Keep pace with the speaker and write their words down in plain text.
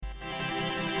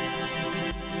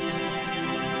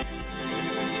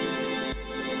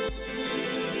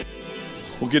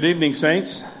Well, good evening,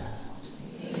 saints.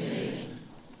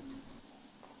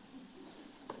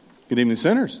 Good evening,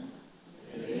 sinners.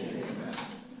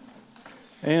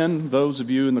 And those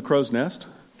of you in the crow's nest,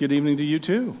 good evening to you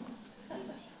too.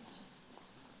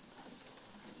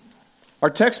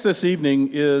 Our text this evening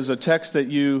is a text that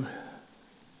you,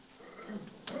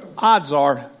 odds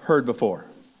are, heard before.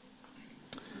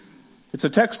 It's a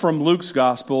text from Luke's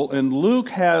gospel, and Luke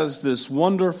has this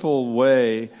wonderful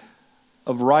way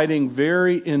of writing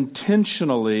very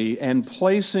intentionally and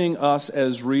placing us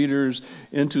as readers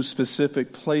into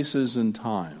specific places and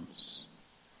times.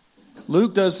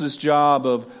 Luke does this job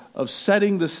of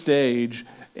setting the stage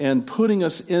and putting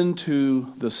us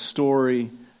into the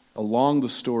story along the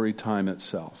story time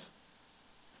itself.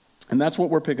 And that's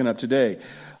what we're picking up today.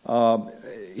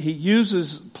 He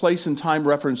uses place and time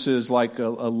references like a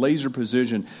laser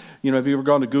precision. You know, have you ever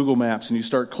gone to Google Maps and you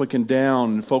start clicking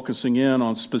down and focusing in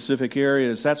on specific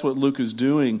areas? That's what Luke is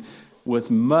doing with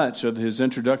much of his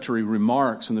introductory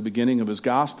remarks in the beginning of his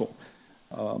gospel.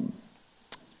 And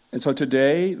so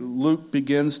today, Luke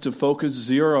begins to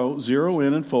zero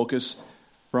in and focus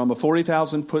from a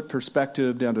 40,000-foot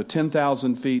perspective down to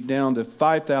 10,000 feet, down to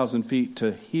 5,000 feet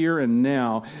to here and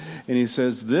now. And he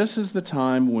says, this is the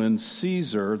time when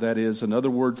Caesar, that is another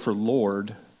word for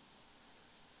Lord,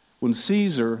 when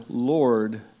Caesar,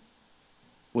 Lord,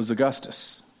 was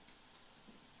Augustus.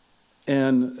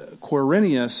 And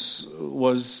Quirinius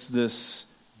was this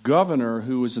governor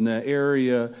who was in the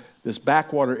area, this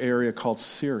backwater area called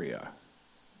Syria.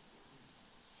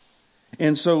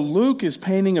 And so Luke is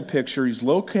painting a picture. He's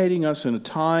locating us in a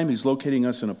time. He's locating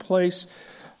us in a place.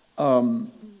 But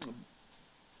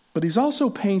he's also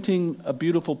painting a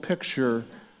beautiful picture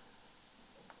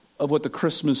of what the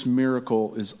Christmas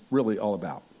miracle is really all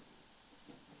about.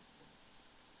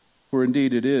 For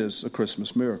indeed it is a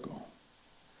Christmas miracle.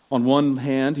 On one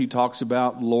hand, he talks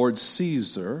about Lord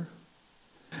Caesar.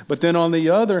 But then on the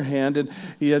other hand, and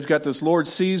he has got this Lord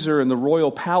Caesar and the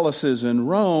royal palaces in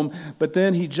Rome, but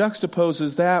then he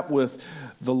juxtaposes that with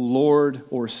the Lord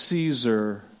or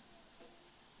Caesar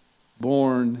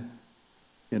born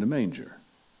in a manger.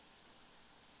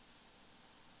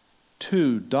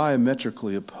 Two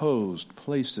diametrically opposed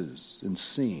places and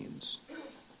scenes.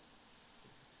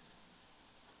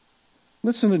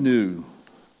 Listen anew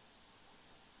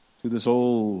to this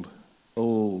old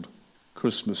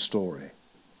Christmas story.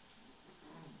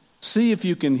 See if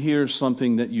you can hear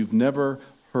something that you've never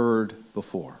heard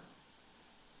before.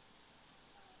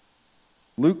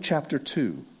 Luke chapter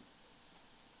 2,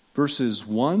 verses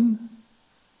 1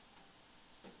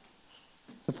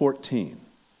 to 14.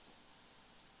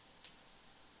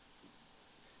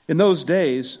 In those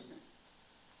days,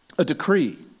 a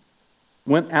decree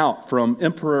went out from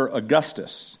Emperor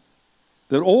Augustus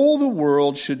that all the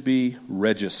world should be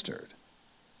registered.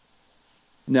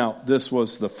 Now, this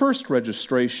was the first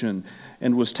registration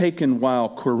and was taken while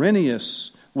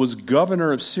Quirinius was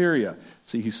governor of Syria.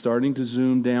 See, he's starting to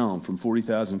zoom down from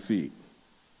 40,000 feet.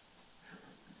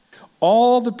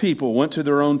 All the people went to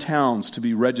their own towns to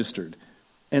be registered.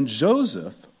 And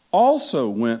Joseph also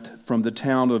went from the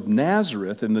town of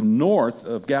Nazareth in the north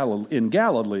of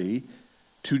Galilee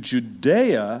to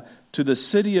Judea to the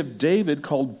city of David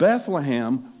called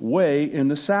Bethlehem, way in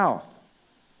the south,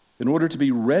 in order to be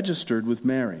registered with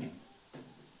Mary,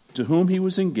 to whom he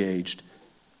was engaged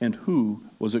and who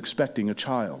was expecting a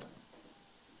child.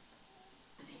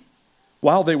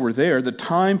 While they were there, the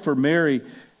time for Mary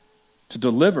to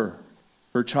deliver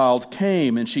her child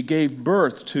came, and she gave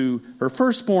birth to her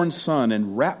firstborn son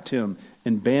and wrapped him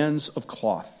in bands of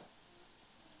cloth,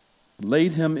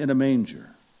 laid him in a manger,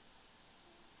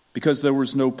 because there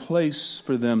was no place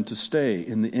for them to stay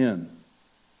in the inn.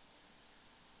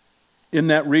 In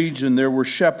that region, there were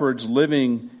shepherds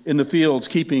living in the fields,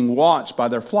 keeping watch by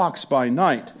their flocks by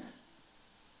night.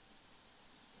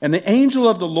 And the angel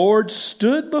of the Lord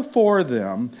stood before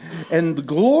them, and the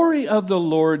glory of the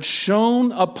Lord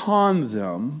shone upon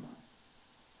them,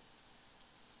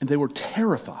 and they were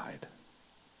terrified.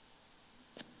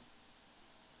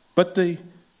 But the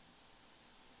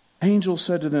angel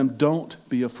said to them, "Don't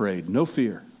be afraid, no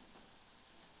fear.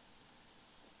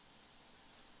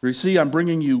 For you see, I'm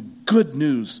bringing you good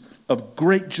news of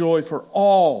great joy for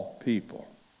all people.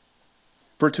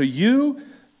 For to you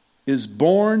is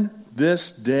born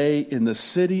this day in the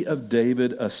city of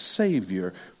David a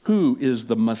Savior, who is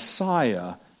the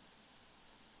Messiah,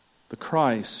 the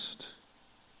Christ,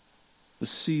 the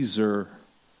Caesar,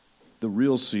 the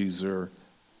real Caesar,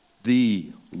 the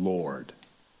Lord.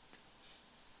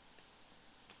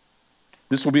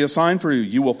 This will be a sign for you.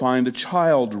 You will find a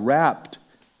child wrapped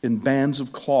in bands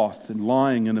of cloth and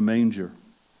lying in a manger."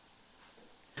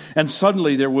 And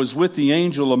suddenly there was with the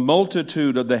angel a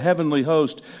multitude of the heavenly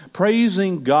host,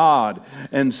 praising God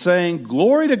and saying,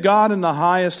 Glory to God in the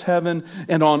highest heaven,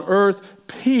 and on earth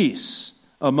peace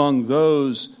among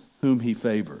those whom he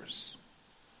favors.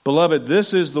 Beloved,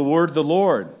 this is the word of the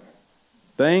Lord.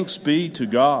 Thanks be to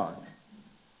God.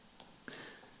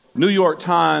 New York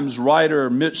Times writer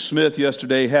Mitch Smith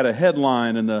yesterday had a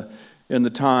headline in the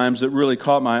Times that really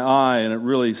caught my eye, and it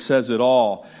really says it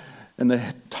all. And the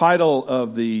title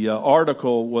of the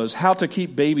article was How to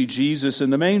Keep Baby Jesus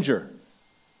in the Manger.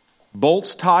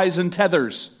 Bolts, Ties, and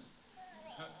Tethers.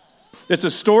 It's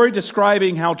a story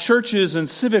describing how churches and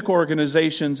civic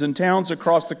organizations in towns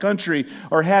across the country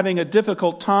are having a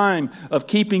difficult time of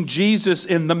keeping Jesus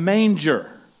in the manger.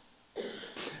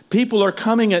 People are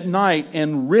coming at night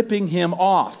and ripping him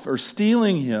off or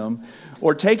stealing him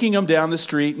or taking him down the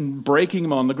street and breaking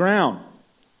him on the ground.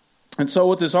 And so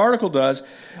what this article does,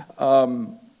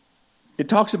 it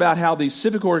talks about how these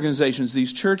civic organizations,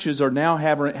 these churches are now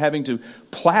having to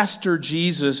plaster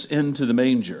Jesus into the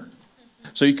manger.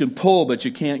 So you can pull, but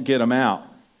you can't get him out.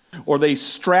 Or they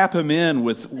strap him in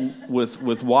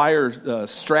with wire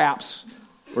straps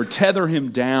or tether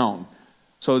him down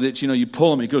so that, you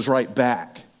pull him, he goes right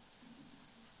back.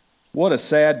 What a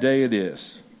sad day it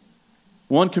is.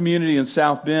 One community in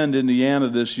South Bend, Indiana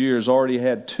this year has already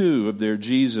had 2 of their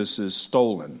Jesuses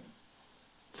stolen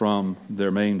from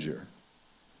their manger.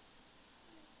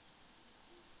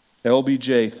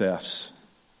 LBJ thefts.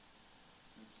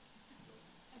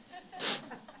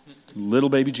 Little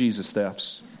baby Jesus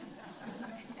thefts.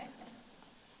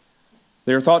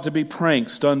 They are thought to be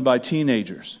pranks done by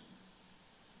teenagers.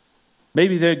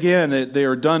 Maybe they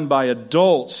are done by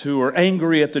adults who are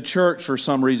angry at the church for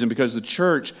some reason because the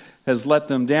church has let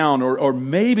them down. Or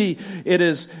maybe it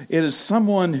is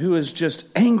someone who is just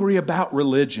angry about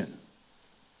religion.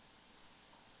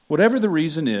 Whatever the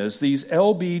reason is, these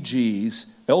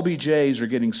LBJs are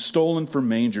getting stolen from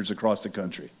mangers across the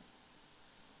country.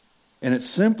 And it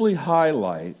simply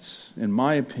highlights, in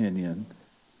my opinion,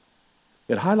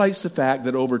 it highlights the fact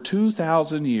that for over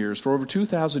 2,000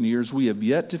 years, we have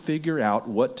yet to figure out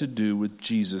what to do with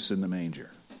Jesus in the manger.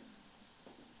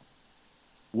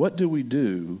 What do we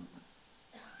do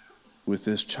with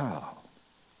this child?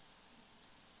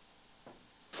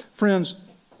 Friends,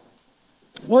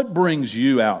 what brings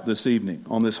you out this evening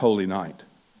on this holy night?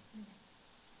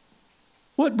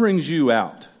 What brings you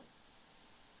out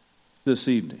this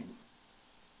evening?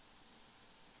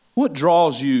 What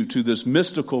draws you to this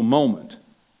mystical moment?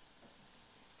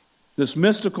 This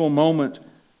mystical moment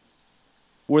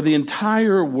where the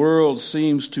entire world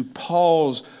seems to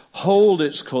pause, hold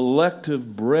its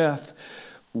collective breath,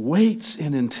 waits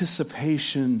in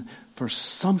anticipation for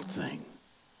something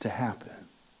to happen.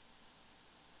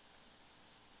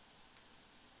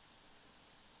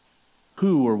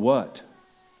 Who or what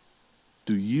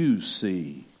do you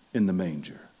see in the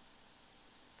manger?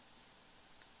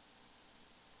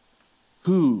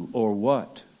 Who or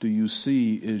what do you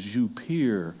see as you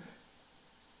peer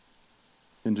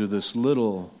into this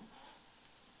little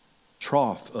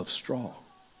trough of straw?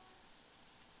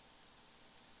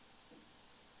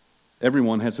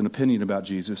 Everyone has an opinion about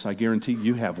Jesus. I guarantee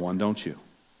you have one, don't you?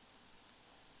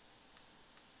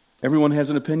 Everyone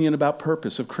has an opinion about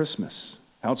purpose of Christmas,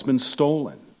 how it's been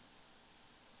stolen,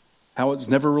 how it's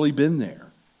never really been there.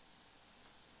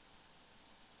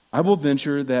 I will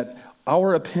venture that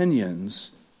our opinions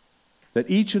that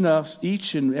each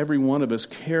and every one of us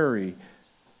carry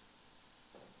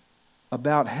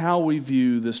about how we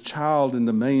view this child in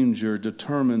the manger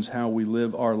determines how we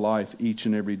live our life each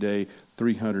and every day,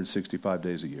 365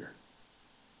 days a year.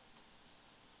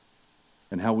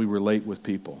 And how we relate with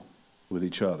people, with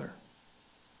each other.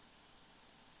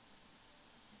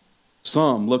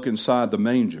 Some look inside the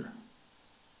manger.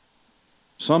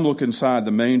 Some look inside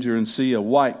the manger and see a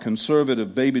white,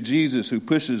 conservative baby Jesus who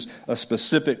pushes a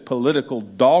specific political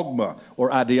dogma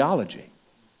or ideology.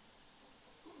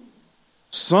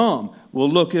 Some will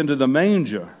look into the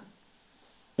manger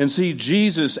and see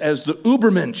Jesus as the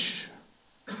Ubermensch,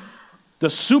 the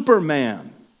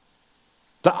Superman,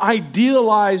 the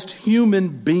idealized human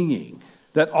being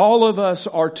that all of us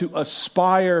are to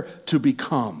aspire to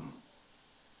become.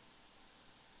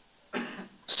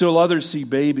 Still others see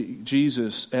baby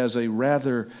Jesus as a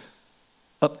rather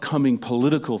upcoming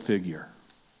political figure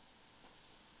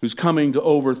who's coming to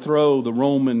overthrow the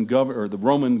Roman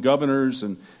governors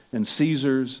and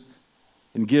Caesars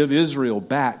and give Israel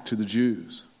back to the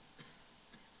Jews.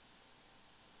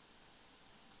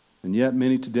 And yet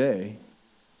many today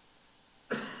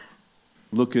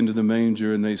look into the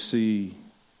manger and they see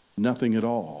nothing at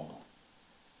all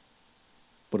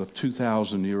but a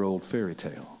 2,000-year-old fairy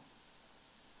tale.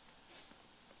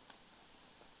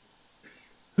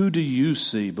 Who do you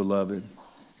see, beloved,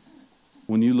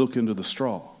 when you look into the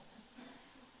straw?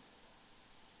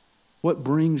 What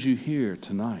brings you here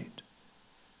tonight?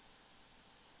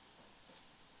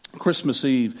 Christmas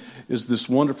Eve is this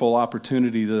wonderful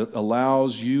opportunity that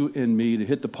allows you and me to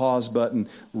hit the pause button,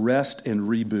 rest, and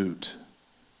reboot.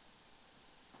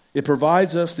 It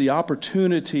provides us the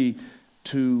opportunity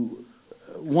to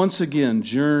once again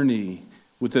journey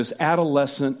with this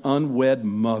adolescent, unwed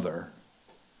mother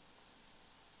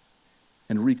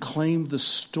and reclaim the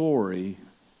story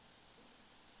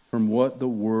from what the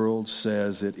world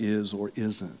says it is or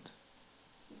isn't.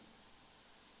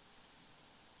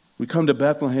 We come to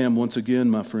Bethlehem once again,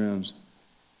 my friends,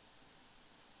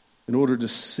 in order to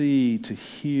see, to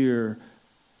hear,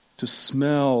 to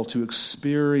smell, to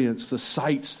experience the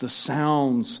sights, the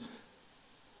sounds,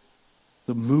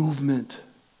 the movement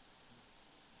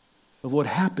of what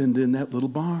happened in that little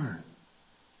barn.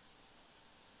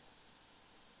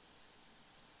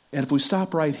 And if we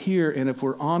stop right here, and if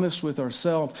we're honest with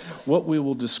ourselves, what we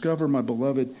will discover, my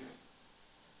beloved,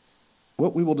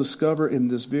 what we will discover in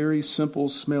this very simple,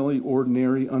 smelly,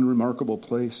 ordinary, unremarkable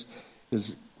place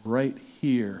is right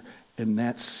here in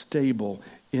that stable,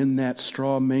 in that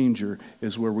straw manger,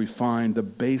 is where we find the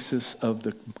basis of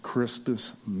the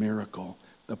Christmas miracle,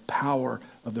 the power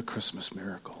of the Christmas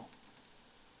miracle.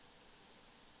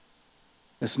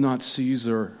 It's not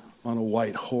Caesar on a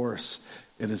white horse.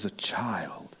 It is a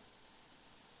child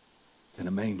in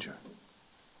a manger.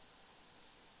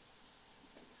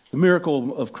 The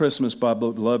miracle of Christmas, my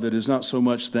beloved, is not so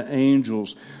much the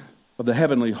angels of the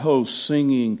heavenly hosts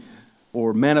singing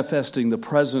or manifesting the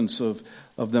presence of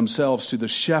themselves to the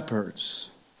shepherds.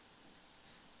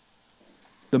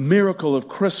 The miracle of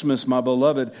Christmas, my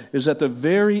beloved, is that the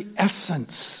very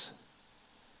essence,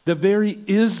 the very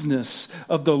isness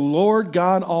of the Lord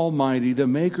God Almighty, the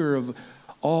maker of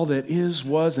all that is,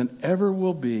 was, and ever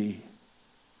will be,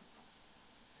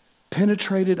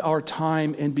 penetrated our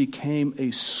time and became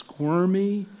a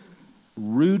squirmy,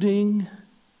 rooting,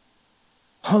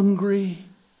 hungry,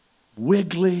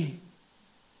 wiggly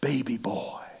baby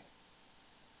boy.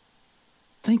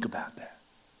 Think about that.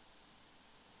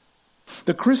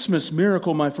 The Christmas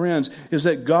miracle, my friends, is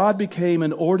that God became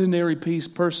an ordinary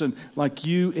person like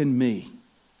you and me.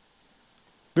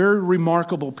 Very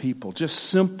remarkable people, just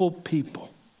simple people.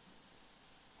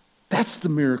 That's the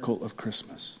miracle of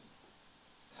Christmas.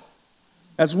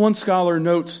 As one scholar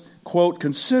notes, quote,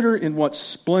 "Consider in what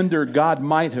splendor God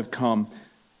might have come,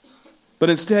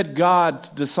 but instead God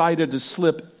decided to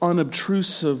slip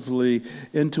unobtrusively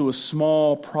into a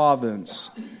small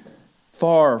province,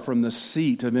 far from the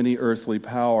seat of any earthly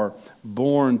power,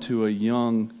 born to a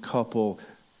young couple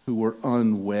who were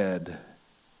unwed.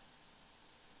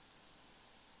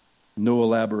 No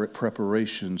elaborate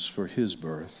preparations for his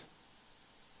birth."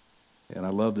 And I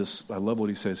love this. I love what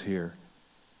he says here.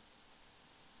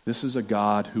 This is a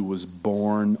God who was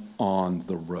born on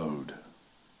the road.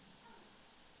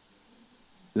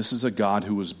 This is a God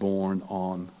who was born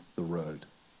on the road.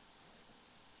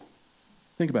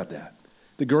 Think about that.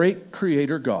 The great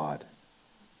Creator God,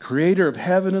 Creator of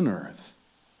heaven and earth,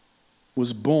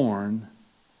 was born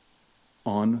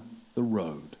on the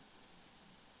road,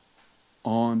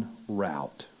 en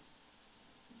route.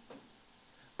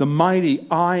 The mighty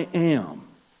I Am,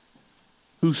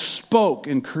 who spoke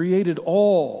and created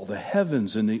all the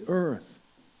heavens and the earth,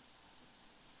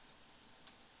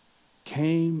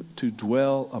 came to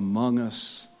dwell among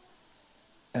us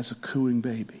as a cooing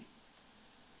baby.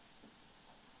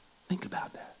 Think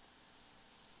about that.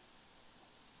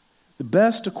 The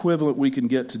best equivalent we can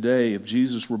get today, if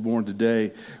Jesus were born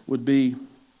today, would be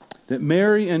that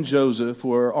Mary and Joseph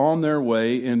were on their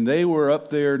way, and they were up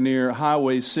there near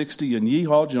Highway 60 in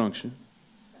Yeehaw Junction,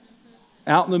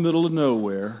 out in the middle of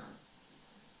nowhere,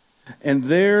 and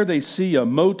there they see a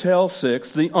Motel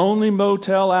 6, the only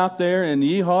motel out there in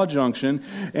Yeehaw Junction,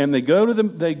 and they go to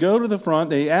the front,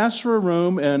 they ask for a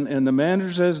room, and the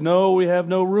manager says, "No, we have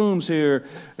no rooms here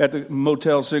at the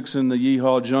Motel 6 in the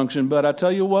Yeehaw Junction, but I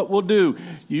tell you what we'll do.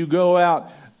 You go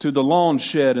out to the lawn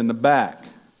shed in the back.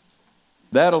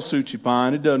 That'll suit you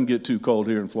fine. It doesn't get too cold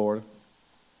here in Florida."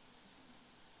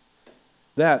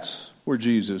 That's where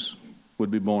Jesus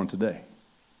would be born today.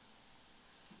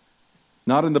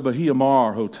 Not in the Bahia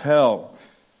Mar Hotel,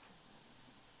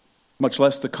 much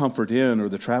less the Comfort Inn or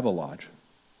the Travel Lodge.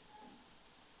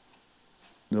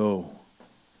 No,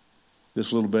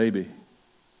 this little baby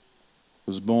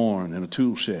was born in a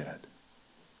tool shed,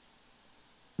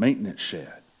 maintenance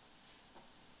shed.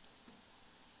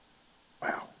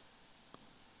 Wow.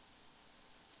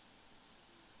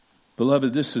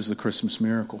 Beloved, this is the Christmas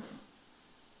miracle.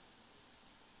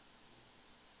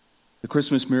 The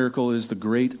Christmas miracle is the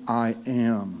great I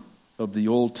am of the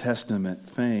Old Testament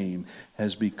fame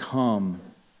has come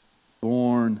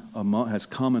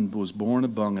and was born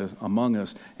among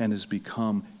us and has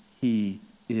become He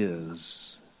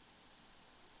is.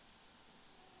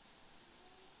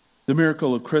 The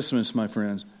miracle of Christmas, my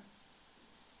friends,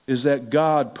 is that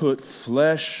God put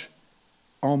flesh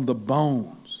on the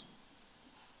bones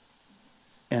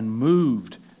and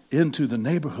moved into the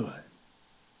neighborhood.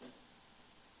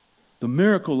 The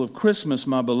miracle of Christmas,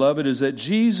 my beloved, is that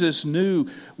Jesus knew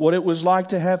what it was like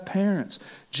to have parents.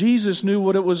 Jesus knew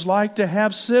what it was like to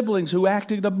have siblings who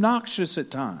acted obnoxious at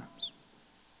times.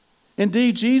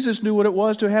 Indeed, Jesus knew what it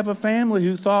was to have a family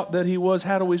who thought that he was,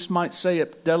 how do we might say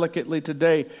it delicately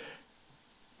today,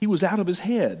 he was out of his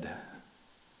head.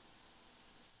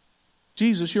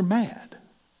 Jesus, you're mad.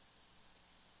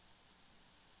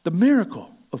 The miracle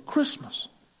of Christmas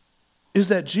is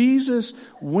that Jesus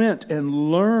went and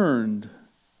learned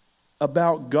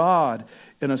about God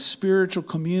in a spiritual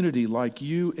community like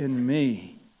you and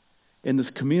me, in this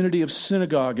community of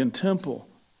synagogue and temple.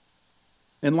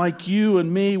 And like you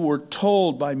and me were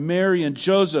told by Mary and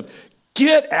Joseph,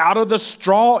 get out of the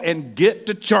straw and get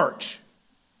to church.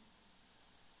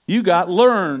 You got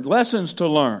lessons to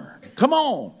learn. Come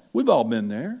on. We've all been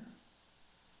there.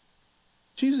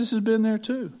 Jesus has been there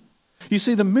too. You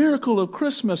see, the miracle of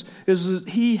Christmas is that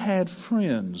he had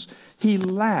friends. He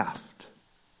laughed.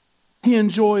 He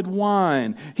enjoyed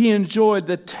wine. He enjoyed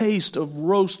the taste of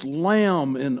roast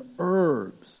lamb and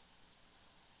herbs.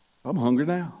 I'm hungry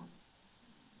now.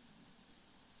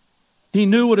 He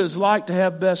knew what it was like to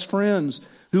have best friends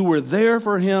who were there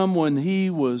for him when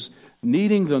he was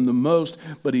needing them the most,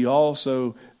 but he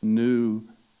also knew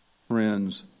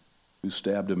friends who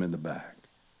stabbed him in the back.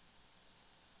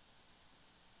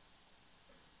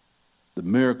 The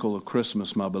miracle of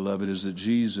Christmas, my beloved, is that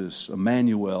Jesus,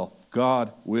 Emmanuel,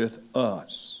 God with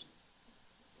us,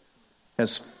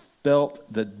 has felt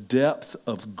the depth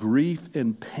of grief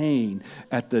and pain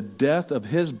at the death of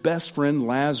his best friend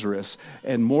Lazarus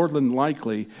and more than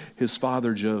likely his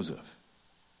father Joseph.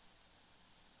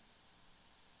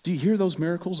 Do you hear those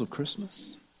miracles of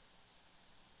Christmas?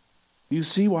 Do you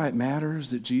see why it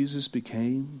matters that Jesus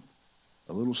became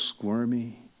a little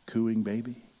squirmy, cooing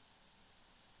baby?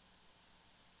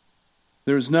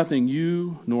 There is nothing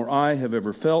you nor I have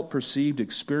ever felt, perceived,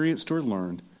 experienced, or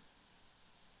learned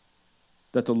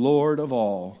that the Lord of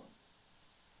all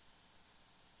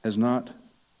has not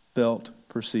felt,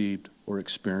 perceived, or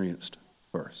experienced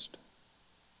first.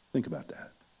 Think about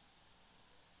that.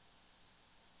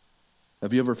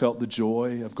 Have you ever felt the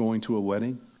joy of going to a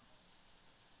wedding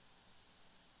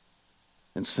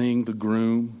and seeing the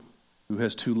groom who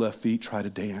has two left feet try to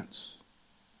dance?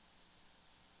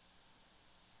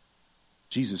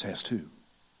 Jesus has too.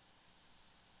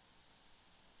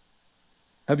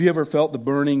 Have you ever felt the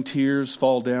burning tears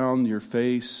fall down your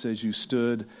face as you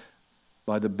stood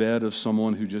by the bed of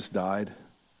someone who just died?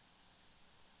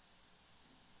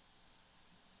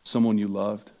 Someone you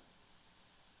loved?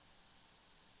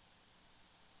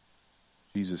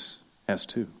 Jesus has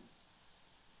too.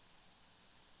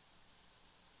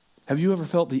 Have you ever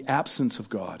felt the absence of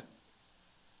God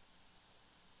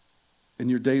in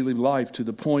your daily life to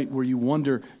the point where you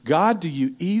wonder, God, do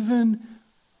you even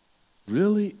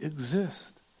really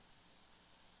exist?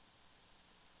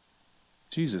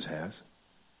 Jesus has.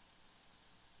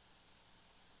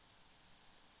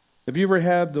 Have you ever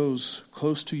had those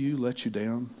close to you let you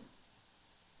down?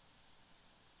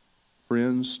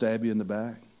 Friends stab you in the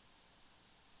back?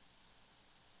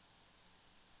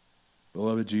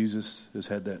 Beloved, Jesus has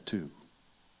had that too.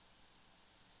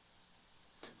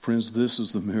 Friends, this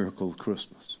is the miracle of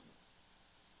Christmas.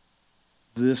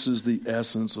 This is the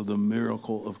essence of the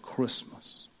miracle of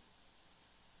Christmas.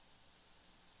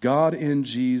 God in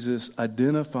Jesus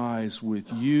identifies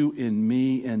with you and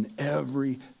me in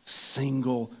every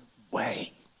single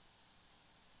way.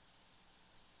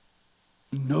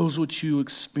 He knows what you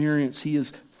experience. He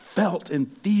has felt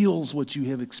and feels what you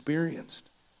have experienced.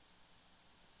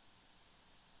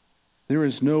 There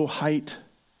is no height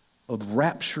of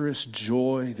rapturous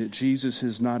joy that Jesus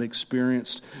has not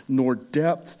experienced, nor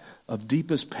depth of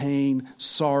deepest pain,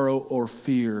 sorrow, or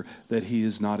fear that he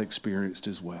has not experienced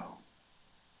as well.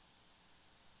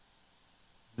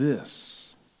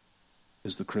 This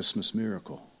is the Christmas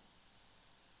miracle.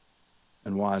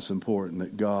 And why it's important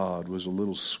that God was a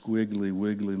little squiggly,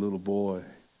 wiggly little boy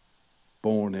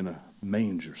born in a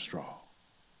manger straw.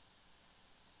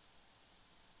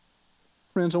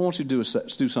 Friends, I want you to do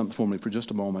something for me for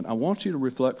just a moment. I want you to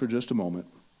reflect for just a moment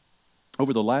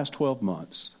over the last 12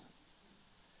 months,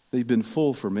 they've been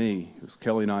full for me.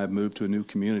 Kelly and I have moved to a new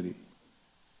community.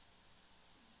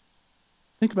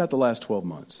 Think about the last 12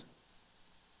 months.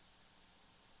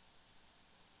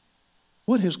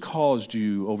 What has caused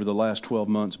you over the last 12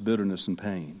 months bitterness and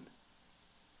pain?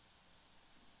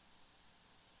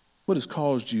 What has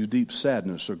caused you deep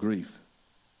sadness or grief?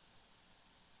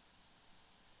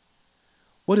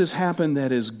 What has happened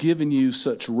that has given you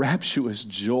such rapturous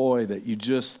joy that you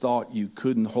just thought you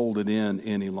couldn't hold it in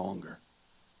any longer?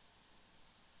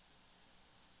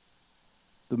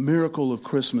 The miracle of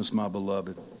Christmas, my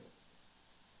beloved,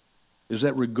 is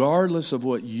that regardless of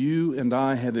what you and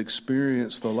I have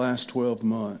experienced the last 12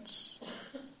 months,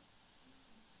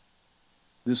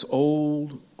 this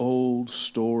old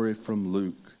story from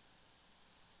Luke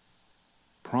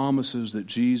promises that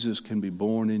Jesus can be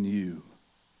born in you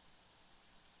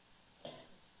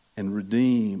and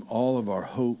redeem all of our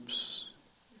hopes,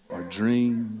 our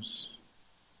dreams,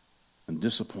 and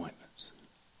disappointments.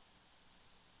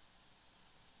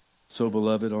 So,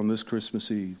 beloved, on this Christmas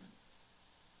Eve,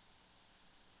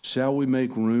 shall we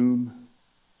make room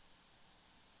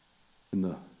in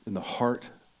the heart?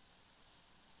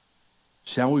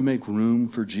 Shall we make room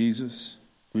for Jesus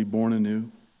to be born anew?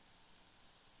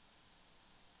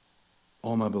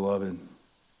 Oh, my beloved,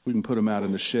 we can put him out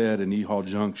in the shed in Ehall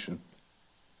Junction,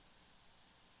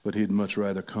 but he'd much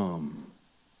rather come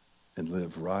and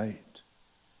live right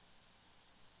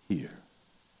here.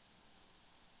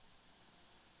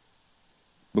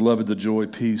 Beloved, the joy,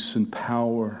 peace, and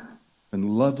power and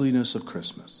loveliness of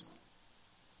Christmas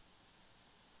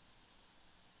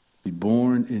be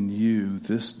born in you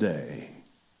this day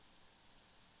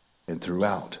and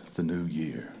throughout the new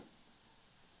year.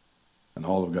 And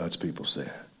all of God's people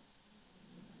said,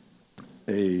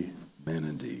 amen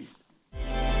indeed.